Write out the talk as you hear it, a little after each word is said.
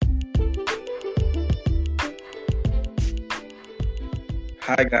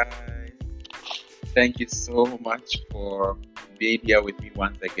Hi guys, thank you so much for being here with me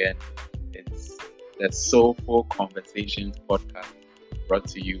once again. It's the Soulful Conversations podcast brought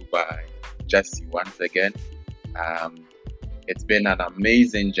to you by Jesse once again. Um, it's been an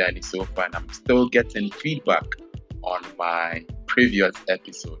amazing journey so far, and I'm still getting feedback on my previous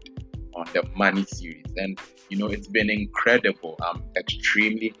episode on the money series. And it's been incredible. I'm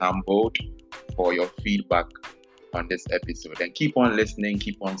extremely humbled for your feedback on this episode. And keep on listening,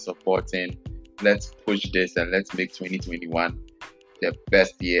 keep on supporting. Let's push this and let's make 2021 the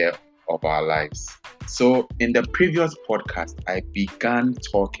best year of our lives. So, in the previous podcast, I began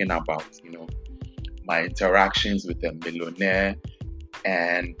talking about, my interactions with a millionaire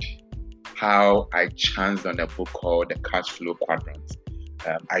and how I chanced on a book called The Cashflow Quadrant.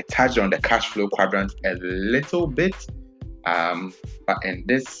 I touched on the Cashflow Quadrant a little bit, but in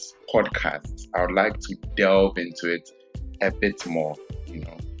this podcast, I would like to delve into it a bit more.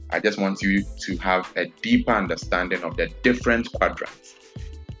 I just want you to have a deeper understanding of the different quadrants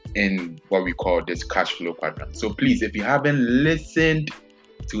in what we call this cash flow quadrant. So please, if you haven't listened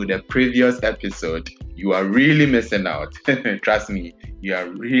to the previous episode, you are really missing out. Trust me, you are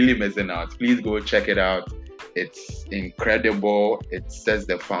really missing out. Please go check it out. It's incredible. It sets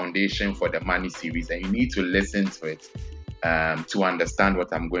the foundation for the money series, and you need to listen to it to understand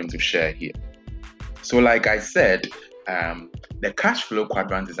what I'm going to share here. So, like I said, the cash flow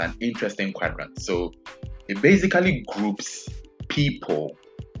quadrant is an interesting quadrant. So, it basically groups people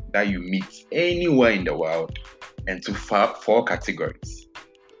that you meet anywhere in the world into four categories,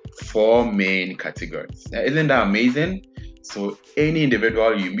 four main categories. Now, isn't that amazing? So any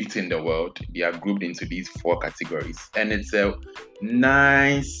individual you meet in the world, they are grouped into these four categories. And it's a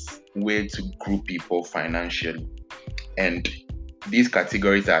nice way to group people financially. And these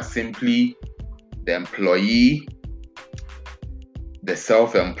categories are simply the employee, the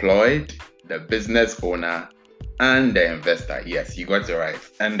self-employed, the business owner, and the investor. Yes, you got it right.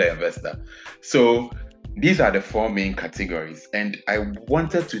 And the investor. So these are the four main categories. And I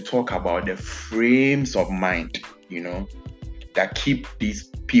wanted to talk about the frames of mind, that keep these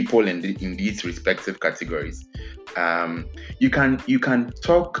people in these respective categories. You can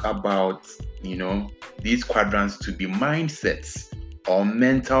talk about these quadrants to be mindsets or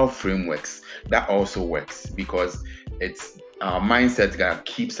mental frameworks. That also works because it's our mindset that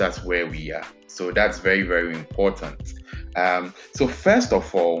keeps us where we are. So that's very, very important. So first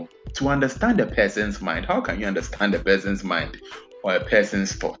of all, to understand a person's mind, how can you understand a person's mind or a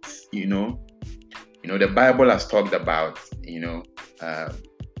person's thoughts? The Bible has talked about,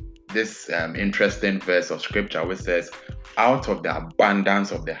 this interesting verse of scripture which says, out of the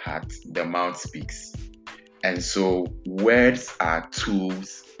abundance of the heart, the mouth speaks. And so words are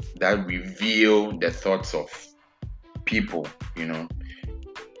tools that reveal the thoughts of people,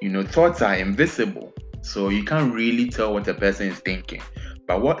 thoughts are invisible. So you can't really tell what a person is thinking.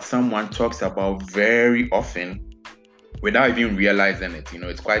 But what someone talks about very often, without even realizing it,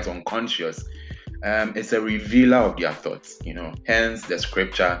 it's quite unconscious. It's a revealer of their thoughts, hence the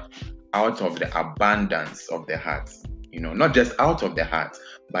scripture, out of the abundance of the heart, not just out of the heart,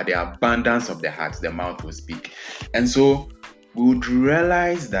 but the abundance of the heart, the mouth will speak. And so we would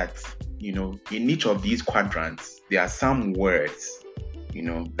realize that, in each of these quadrants, there are some words,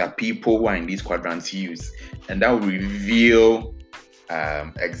 that people who are in these quadrants use, and that will reveal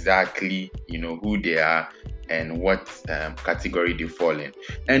exactly, who they are and what category they fall in.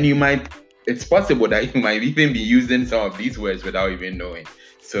 And it's possible that you might even be using some of these words without even knowing.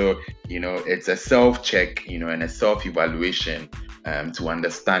 So, it's a self-check, and a self-evaluation to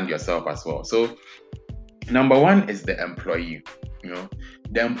understand yourself as well. So, number one is the employee.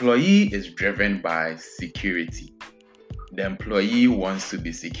 The employee is driven by security. The employee wants to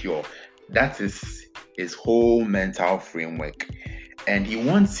be secure. That is his whole mental framework. And he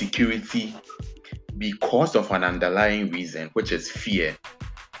wants security because of an underlying reason, which is fear.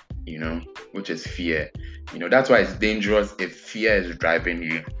 That's why it's dangerous if fear is driving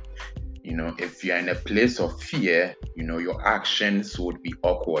you. If you're in a place of fear, your actions would be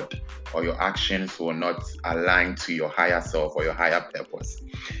awkward, or your actions will not align to your higher self or your higher purpose.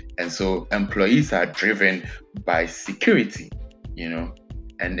 And so employees are driven by security,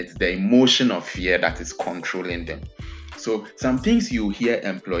 and it's the emotion of fear that is controlling them. So some things you hear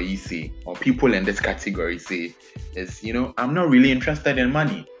employees say, or people in this category say, is, I'm not really interested in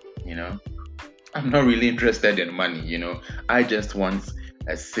money. I'm not really interested in money. I just want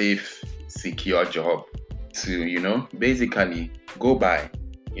a safe, secure job to, basically go by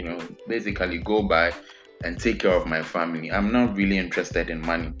and take care of my family. I'm not really interested in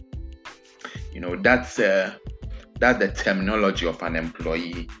money. That's That's the terminology of an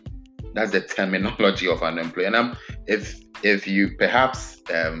employee. That's the terminology of an employee. And if you perhaps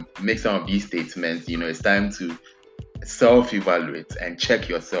make some of these statements, it's time to self-evaluate and check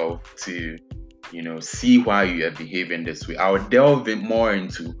yourself to, see why you are behaving this way. I'll delve more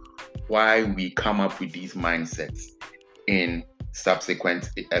into why we come up with these mindsets in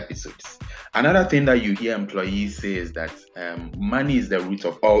subsequent episodes. Another thing that you hear employees say is that money is the root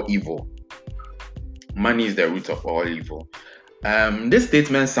of all evil. Money is the root of all evil. This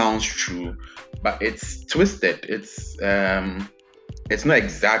statement sounds true, but it's twisted. It's not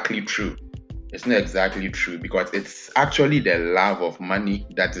exactly true. It's not exactly true because it's actually the love of money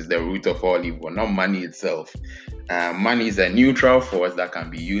that is the root of all evil, not money itself. Money is a neutral force that can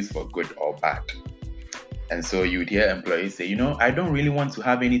be used for good or bad. And so you'd hear employees say, I don't really want to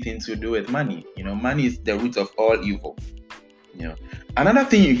have anything to do with money. Money is the root of all evil. Another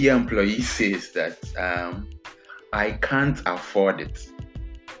thing you hear employees say is that I can't afford it.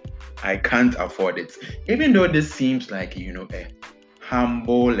 I can't afford it. Even though this seems like, a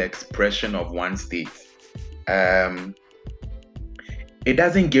humble expression of one's state, it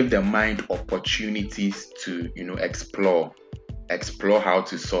doesn't give the mind opportunities to, explore how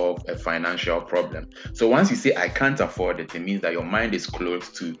to solve a financial problem. So once you say I can't afford it, it means that your mind is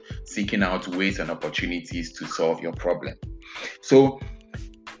closed to seeking out ways and opportunities to solve your problem. So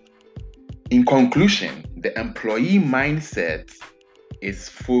in conclusion, the employee mindset is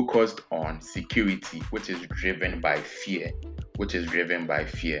focused on security, which is driven by fear.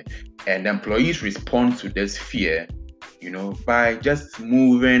 And employees respond to this fear, by just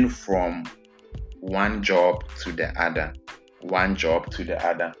moving from one job to the other,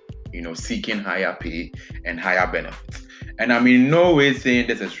 seeking higher pay and higher benefits. And I'm in no way saying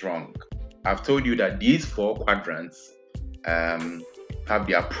this is wrong. I've told you that these 4 quadrants have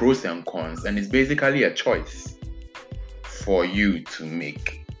their pros and cons, and it's basically a choice for you to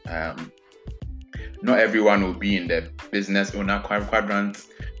make. Not everyone will be in the business owner quadrant.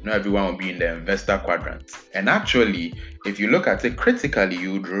 Not everyone will be in the investor quadrant. And actually, if you look at it critically,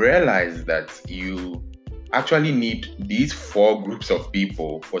 you'd realize that you actually need these 4 groups of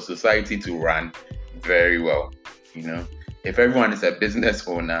people for society to run very well. If everyone is a business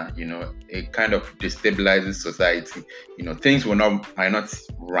owner, it kind of destabilizes society. Things might not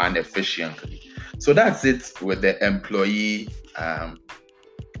run efficiently. So that's it with the employee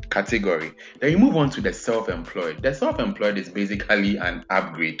category. Then you move on to the self-employed. The self-employed is basically an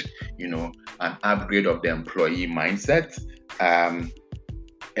upgrade, an upgrade of the employee mindset. And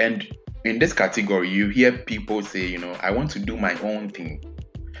in this category, you hear people say, I want to do my own thing.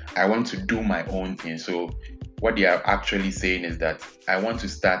 So what they are actually saying is that I want to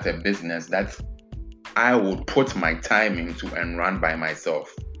start a business that I would put my time into and run by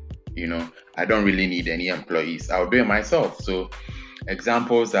myself. I don't really need any employees. I'll do it myself. So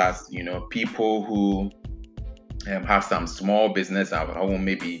examples as, people who have some small business at home,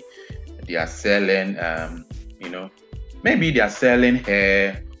 maybe they are selling, maybe they are selling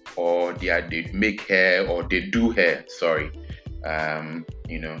hair, or they make hair, or they do hair,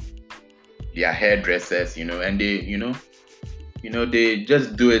 they are hairdressers, and they, they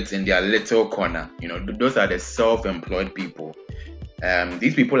just do it in their little corner. Those are the self-employed people.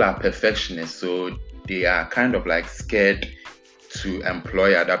 These people are perfectionists, so they are kind of like scared to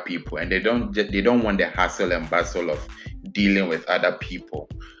employ other people, and they don't want the hassle and bustle of dealing with other people.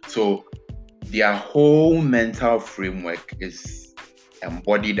 So their whole mental framework is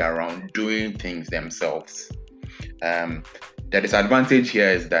embodied around doing things themselves. The disadvantage here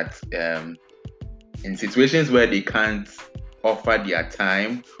is that in situations where they can't offer their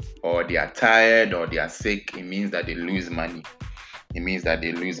time, or they are tired, or they are sick, it means that they lose money.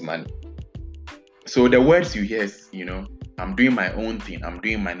 So the words you hear is, I'm doing my own thing.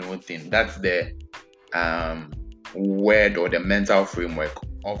 That's the word or the mental framework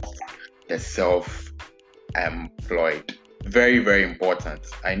of the self-employed. Very, very important.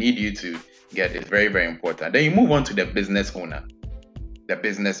 I need you to get it. Very, very important. Then you move on to the business owner. The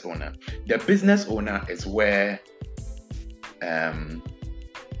business owner is where the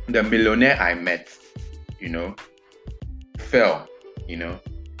millionaire I met, fell.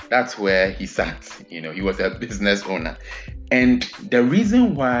 That's where he sat. He was a business owner. And the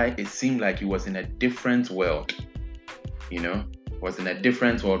reason why it seemed like he was in a different world, was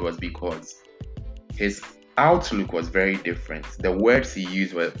because his outlook was very different. The words he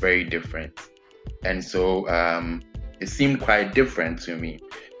used were very different. And so it seemed quite different to me.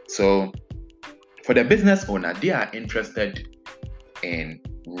 So for the business owner, they are interested in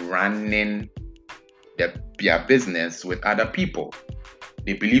running their business with other people.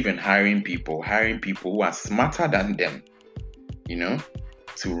 They believe in hiring people who are smarter than them,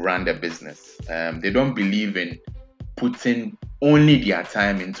 to run the business. They don't believe in putting only their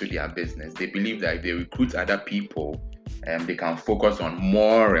time into their business. They believe that if they recruit other people, they can focus on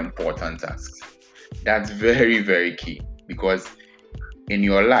more important tasks. That's very, very key, because in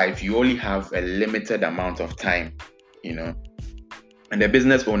your life, you only have a limited amount of time, and the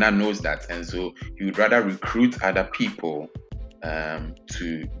business owner knows that. And so he would rather recruit other people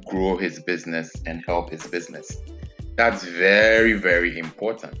to grow his business and help his business. That's very, very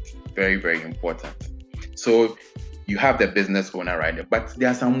important. Very, very important. So you have the business owner right there, but there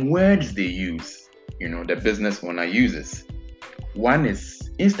are some words they use, the business owner uses. One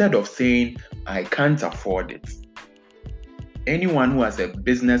is, instead of saying, I can't afford it, anyone who has a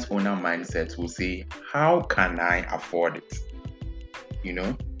business owner mindset will say, how can I afford it?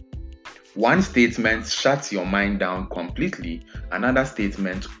 One statement shuts your mind down completely. Another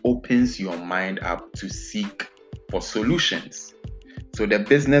statement opens your mind up to seek for solutions. So the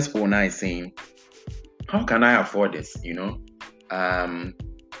business owner is saying, how can I afford this?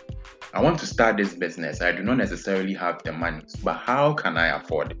 I want to start this business. I do not necessarily have the money, but how can I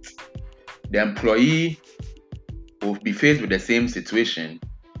afford it? The employee will be faced with the same situation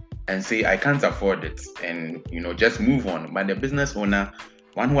and say, I can't afford it, and just move on. But the business owner,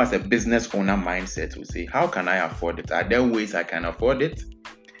 one who has a business owner mindset, will say, how can I afford it? Are there ways I can afford it?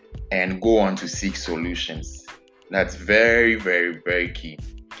 And go on to seek solutions. That's very, very, very key.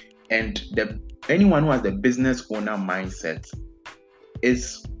 And anyone who has the business owner mindset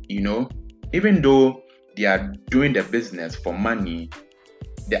is, even though they are doing the business for money,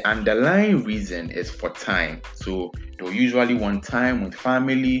 the underlying reason is for time. So they'll usually want time with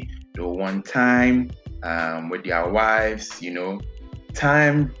family, they'll want time with their wives,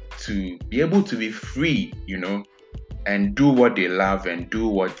 time to be able to be free, and do what they love and do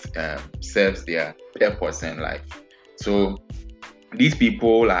what serves their purpose in life. So these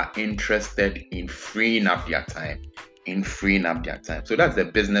people are interested in freeing up their time. So that's the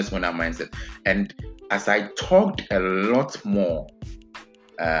business owner mindset. And as I talked a lot more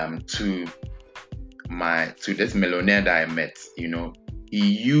to this millionaire that I met, he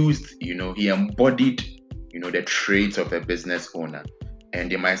embodied, the traits of a business owner.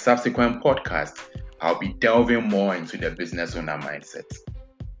 And in my subsequent podcast, I'll be delving more into the business owner mindset,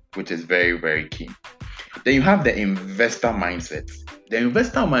 which is very, very key. Then you have the investor mindset. The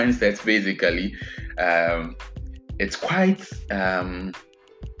investor mindset, basically, it's quite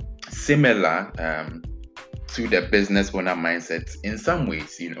similar to the business owner mindset in some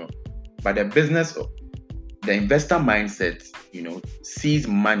ways, but the investor mindset, sees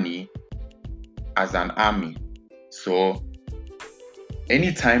money as an army. So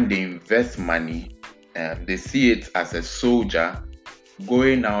anytime they invest money, they see it as a soldier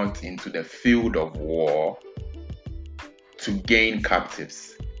going out into the field of war to gain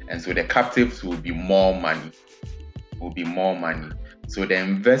captives. And so the captives will be more money. So the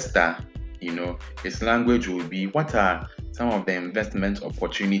investor, his language will be, what are some of the investment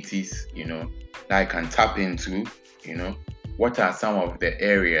opportunities, that I can tap into, what are some of the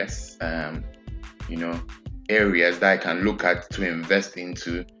areas, areas that I can look at to invest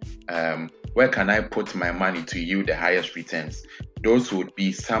into, where can I put my money to yield the highest returns? Those would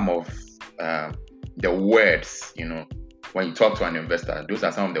be some of the words, when you talk to an investor, those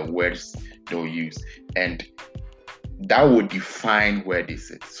are some of the words they'll use. And that would define where they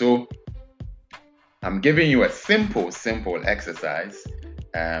sit. So I'm giving you a simple exercise.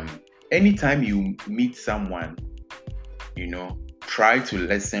 Anytime you meet someone, try to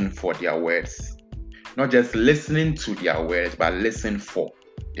listen for their words. Not just listening to their words, but listen for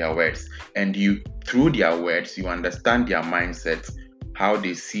their words. And through their words, you understand their mindset, how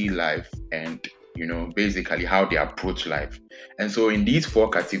they see life, and basically how they approach life. And so in these 4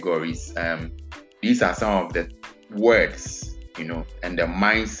 categories, these are some of the words, and the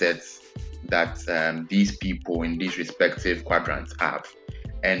mindsets that these people in these respective quadrants have.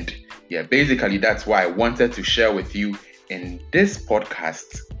 And yeah, basically that's why I wanted to share with you in this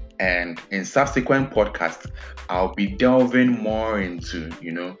podcast, and in subsequent podcasts, I'll be delving more into,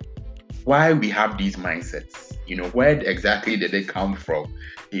 why we have these mindsets, where exactly did they come from,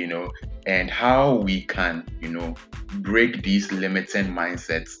 and how we can, break these limiting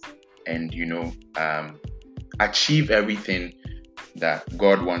mindsets and, achieve everything that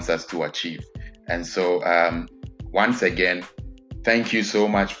God wants us to achieve. And so, once again, thank you so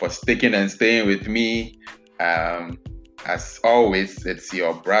much for sticking and staying with me. As always, it's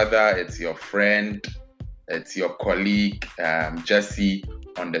your brother, it's your friend, it's your colleague, Jesse,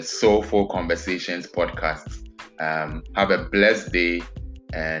 on the Soulful Conversations podcast. Have a blessed day,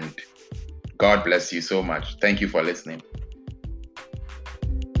 And God bless you so much. Thank you for listening.